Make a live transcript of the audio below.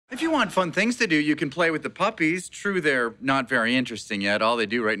If you want fun things to do, you can play with the puppies. True, they're not very interesting yet. All they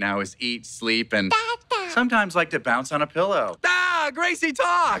do right now is eat, sleep, and sometimes like to bounce on a pillow. Ah, Gracie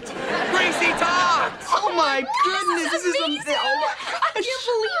talked! Gracie talked! Oh my goodness, this is amazing! I can't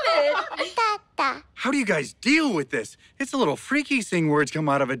believe it. How do you guys deal with this? It's a little freaky seeing words come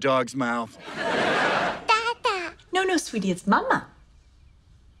out of a dog's mouth. No, sweetie, it's Mama.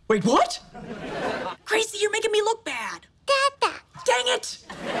 Wait, what? Gracie, you're making me look bad. Dang it!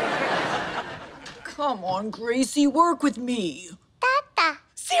 Come on, Gracie, work with me.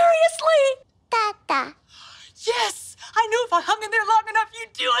 Seriously? Yes! I knew if I hung in there long enough,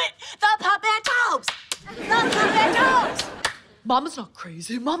 you'd do it! The puppet toes! Mama's not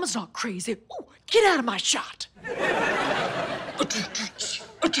crazy. Mama's not crazy. Ooh, get out of my shot.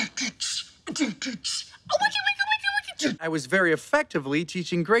 I was very effectively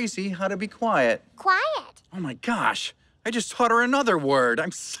teaching Gracie how to be quiet. Quiet. Oh my gosh, I just taught her another word.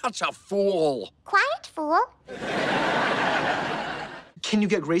 I'm such a fool. Quiet, fool. Can you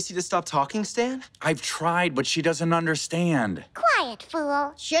get Gracie to stop talking, Stan? I've tried, but she doesn't understand. Quiet,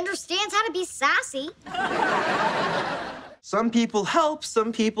 fool. She understands how to be sassy. Some people help,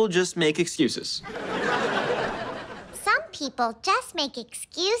 some people just make excuses. Some people just make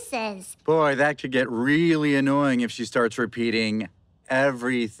excuses. Boy, that could get really annoying if she starts repeating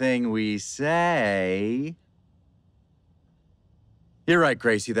everything we say. You're right,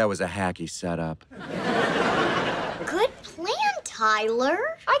 Gracie, that was a hacky setup. Good plan, Tyler.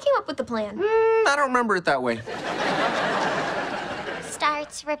 I came up with the plan. I don't remember it that way.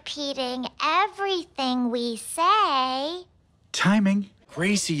 Starts repeating everything we say. Timing.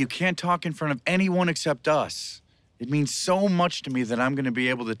 Gracie, you can't talk in front of anyone except us. It means so much to me that I'm going to be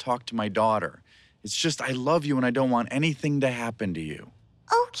able to talk to my daughter. It's just I love you and I don't want anything to happen to you.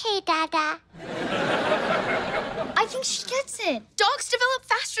 Okay, Dada. I think she gets it. Dogs develop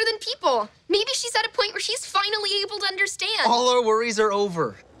faster than people. Maybe she's at a point where she's finally able to understand. All our worries are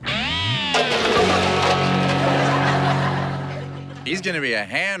over. He's going to be a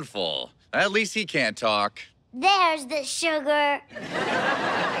handful. At least he can't talk. There's the sugar.